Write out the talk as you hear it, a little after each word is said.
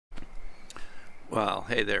Well,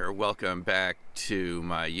 hey there, welcome back to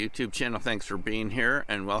my YouTube channel. Thanks for being here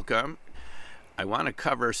and welcome. I want to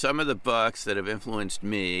cover some of the books that have influenced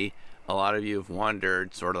me. A lot of you have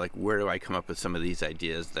wondered sort of like, where do I come up with some of these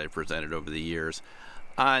ideas that I've presented over the years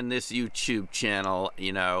on this YouTube channel,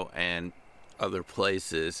 and other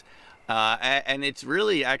places. And it's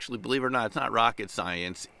really, actually, believe it or not, it's not rocket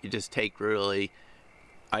science. You just take really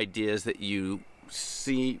ideas that you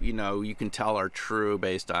see, you can tell are true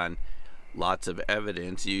based on lots of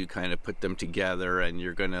evidence. You kind of put them together and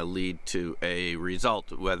you're going to lead to a result.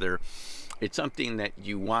 Whether it's something that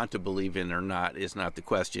you want to believe in or not is not the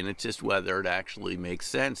question. It's just whether it actually makes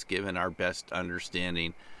sense given our best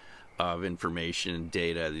understanding of information,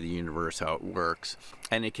 data, the universe, how it works.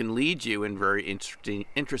 And it can lead you in very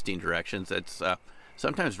interesting directions that's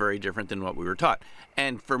sometimes very different than what we were taught.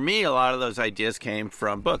 And for me, a lot of those ideas came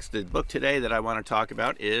from books. The book today that I want to talk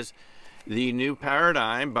about is The New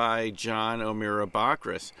Paradigm by John O'Meara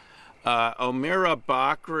Bockris. O'Meara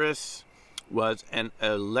Bockris was an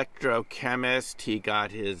electrochemist. He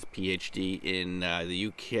got his PhD in the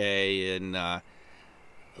UK, in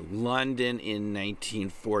London in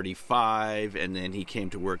 1945, and then he came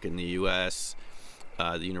to work in the US,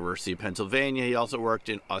 the University of Pennsylvania. He also worked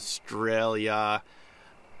in Australia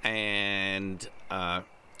and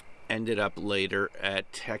ended up later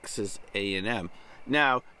at Texas A&M.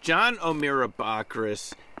 Now, John O'Meara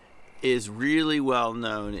Bockris is really well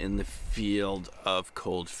known in the field of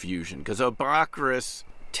cold fusion because Bockris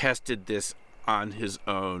tested this on his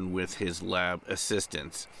own with his lab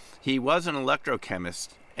assistants. He was an electrochemist,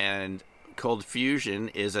 and cold fusion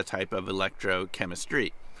is a type of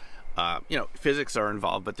electrochemistry. Physics are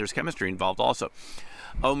involved, but there's chemistry involved also.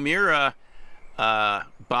 O'Meara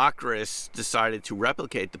Bockris decided to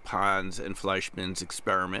replicate the Pons and Fleischmann's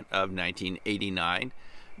experiment of 1989.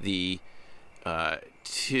 The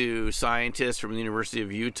two scientists from the University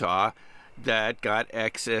of Utah that got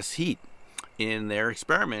excess heat in their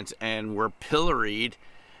experiments and were pilloried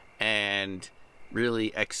and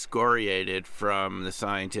really excoriated from the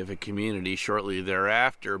scientific community shortly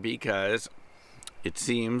thereafter, because it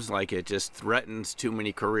seems like it just threatens too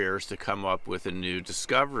many careers to come up with a new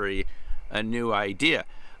discovery, a new idea.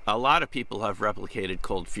 A lot of people have replicated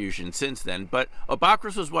cold fusion since then, but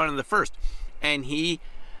Bockris was one of the first, and he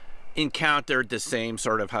encountered the same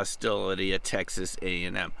sort of hostility at Texas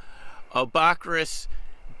A&M. Bockris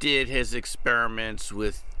did his experiments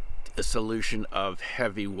with a solution of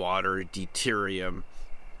heavy water, deuterium,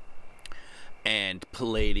 and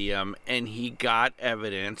palladium, and he got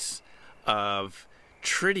evidence of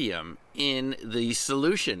tritium in the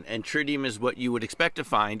solution. And tritium is what you would expect to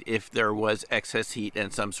find if there was excess heat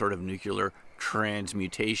and some sort of nuclear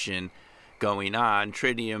transmutation going on.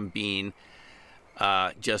 Tritium being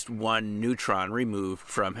just one neutron removed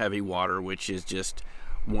from heavy water, which is just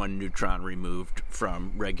one neutron removed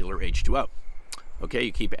from regular H2O. Okay,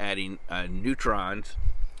 you keep adding neutrons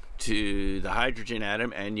to the hydrogen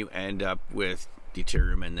atom and you end up with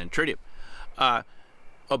deuterium and then tritium.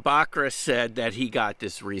 Bockris said that he got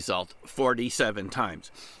this result 47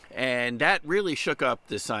 times, and that really shook up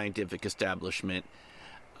the scientific establishment.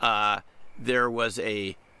 There was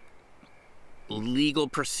a legal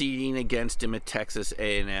proceeding against him at Texas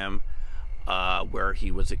A&M where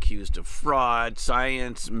he was accused of fraud.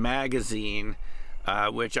 Science magazine,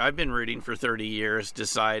 which I've been reading for 30 years,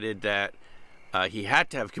 decided that he had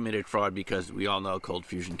to have committed fraud because we all know cold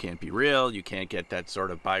fusion can't be real. You can't get that sort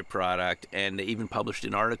of byproduct. And they even published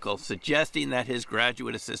an article suggesting that his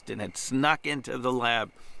graduate assistant had snuck into the lab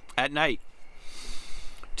at night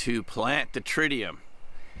to plant the tritium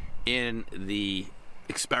in the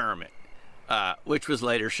experiment, which was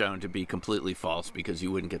later shown to be completely false because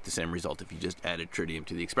you wouldn't get the same result if you just added tritium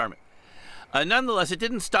to the experiment. Nonetheless, it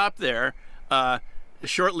didn't stop there.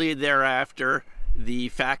 Shortly thereafter, the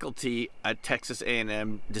faculty at Texas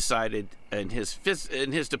A&M decided in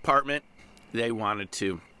his department they wanted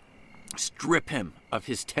to strip him of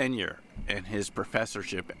his tenure and his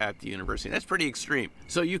professorship at the university. That's pretty extreme.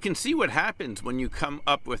 So you can see what happens when you come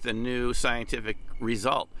up with a new scientific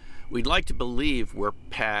result. We'd like to believe we're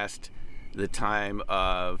past the time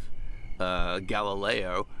of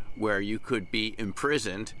Galileo, where you could be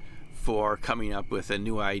imprisoned for coming up with a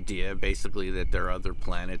new idea, basically that there are other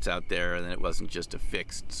planets out there and it wasn't just a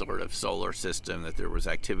fixed sort of solar system, that there was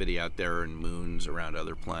activity out there and moons around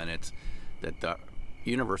other planets, that the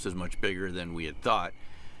universe is much bigger than we had thought.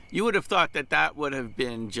 You would have thought that that would have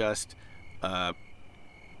been just a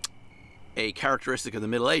characteristic of the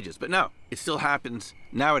Middle Ages, but no, it still happens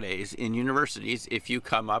nowadays in universities. If you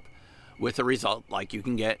come up with a result, like you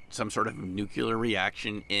can get some sort of nuclear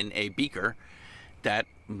reaction in a beaker that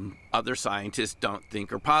other scientists don't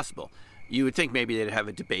think are possible. You would think maybe they'd have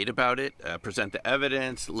a debate about it, present the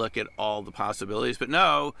evidence, look at all the possibilities, but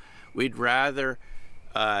no, we'd rather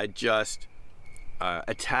just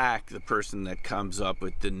attack the person that comes up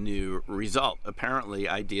with the new result. Apparently,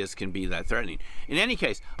 ideas can be that threatening. In any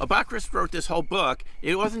case, Bockris wrote this whole book.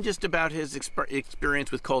 It wasn't just about his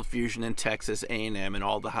experience with cold fusion in Texas A&M and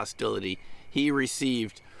all the hostility he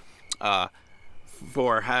received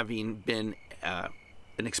for having been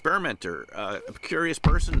an experimenter, a curious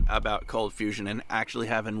person about cold fusion, and actually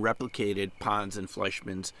having replicated Pons and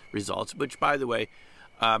Fleischmann's results, which, by the way,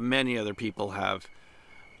 many other people have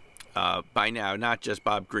by now, not just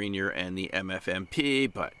Bob Grenier and the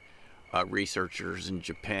MFMP, but researchers in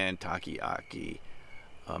Japan, Takeaki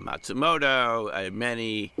Matsumoto,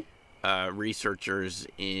 many researchers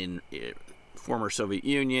in former Soviet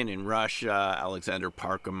Union, in Russia, Alexander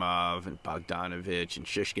Parkhomov and Bogdanovich and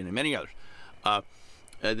Shishkin and many others.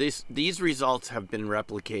 These results have been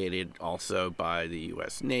replicated also by the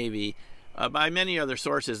U.S. Navy, by many other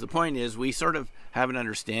sources. The point is, we sort of have an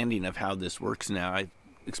understanding of how this works now. I've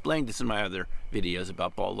explained this in my other videos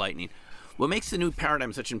about ball lightning. What makes the new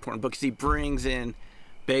paradigm such an important book is he brings in,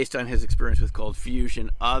 based on his experience with cold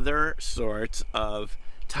fusion, other sorts of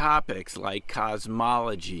topics like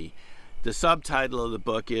cosmology. The subtitle of the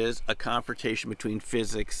book is A Confrontation Between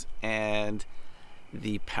Physics and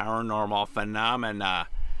the Paranormal Phenomena.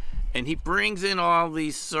 And he brings in all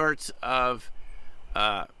these sorts of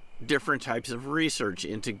different types of research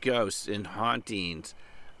into ghosts and hauntings,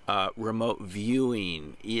 remote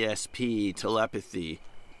viewing, ESP, telepathy,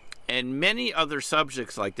 and many other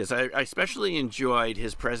subjects like this. I especially enjoyed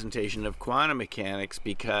his presentation of quantum mechanics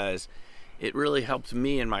because it really helped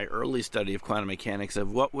me in my early study of quantum mechanics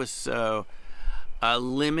of what was so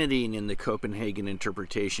limiting in the Copenhagen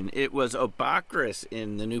interpretation. It was Bockris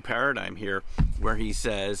in The New Paradigm here where he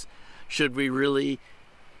says, should we really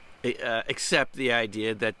accept the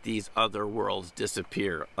idea that these other worlds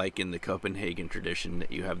disappear, like in the Copenhagen tradition,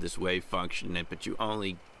 that you have this wave function, but you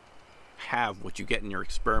only have what you get in your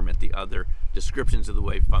experiment. The other descriptions of the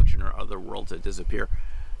wave function are other worlds that disappear.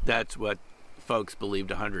 That's what folks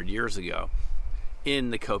believed 100 years ago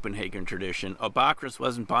in the Copenhagen tradition. Bockris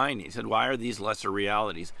wasn't buying it. He said, why are these lesser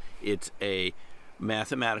realities? It's a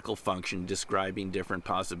mathematical function describing different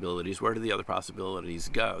possibilities. Where do the other possibilities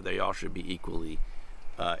go? They all should be equally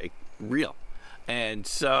real. And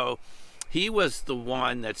so he was the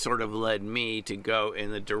one that sort of led me to go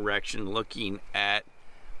in the direction looking at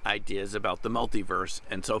ideas about the multiverse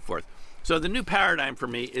and so forth. So The New Paradigm for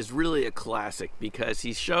me is really a classic because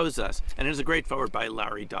he shows us, and there's a great foreword by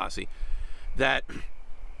Larry Dossey, that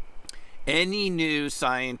any new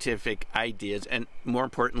scientific ideas, and more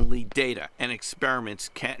importantly data and experiments,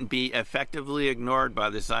 can't be effectively ignored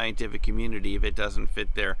by the scientific community if it doesn't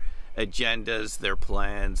fit their agendas, their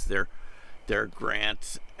plans, their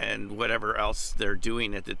grants, and whatever else they're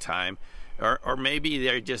doing at the time. Or maybe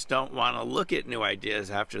they just don't want to look at new ideas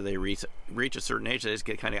after they reach a certain age. They just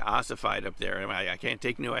get kind of ossified up there. I can't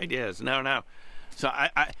take new ideas. No. So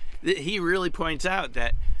he really points out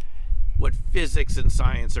that what physics and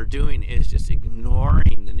science are doing is just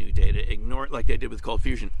ignoring the new data, like they did with cold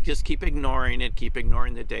fusion. Just keep ignoring it, keep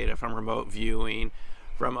ignoring the data from remote viewing,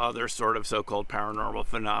 from other sort of so-called paranormal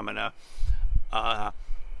phenomena.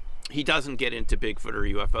 He doesn't get into Bigfoot or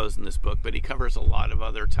UFOs in this book, but he covers a lot of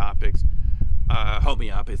other topics.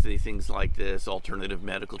 Homeopathy, things like this, alternative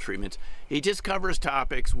medical treatments. He just covers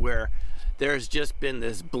topics where there's just been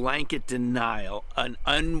this blanket denial, an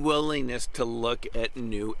unwillingness to look at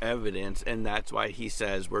new evidence, and that's why he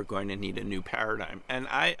says we're going to need a new paradigm. And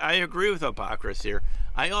I agree with Bockris here.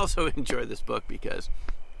 I also enjoy this book because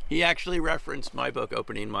he actually referenced my book,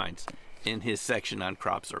 Opening Minds, in his section on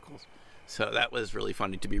crop circles. So that was really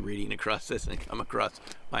funny to be reading across this and come across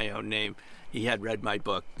my own name. He had read my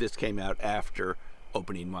book. This came out after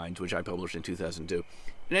Opening Minds, which I published in 2002.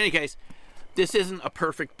 In any case, this isn't a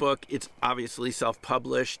perfect book. It's obviously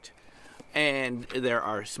self-published, and there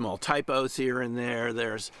are small typos here and there.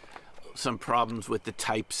 There's some problems with the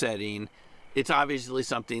typesetting. It's obviously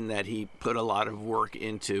something that he put a lot of work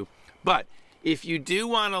into. But if you do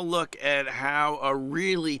want to look at how a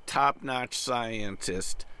really top-notch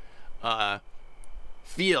scientist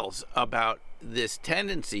feels about this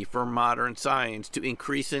tendency for modern science to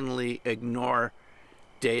increasingly ignore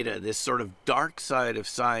data, this sort of dark side of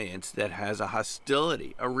science that has a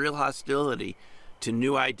hostility, a real hostility to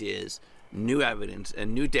new ideas, new evidence,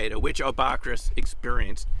 and new data, which Bockris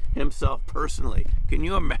experienced himself personally. Can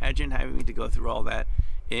you imagine having to go through all that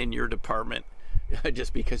in your department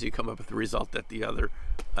just because you come up with the result that the other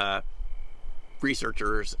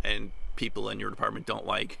researchers and people in your department don't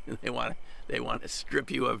like. They want to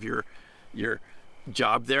strip you of your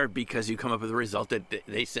job there because you come up with a result that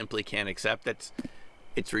they simply can't accept.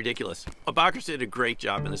 It's ridiculous. Bockris did a great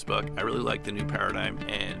job in this book. I really like the new paradigm,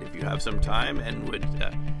 and if you have some time and would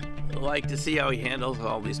like to see how he handles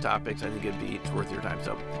all these topics, I think it's worth your time.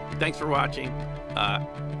 So thanks for watching.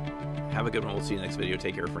 Have a good one. We'll see you next video.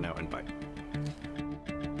 Take care for now, and bye.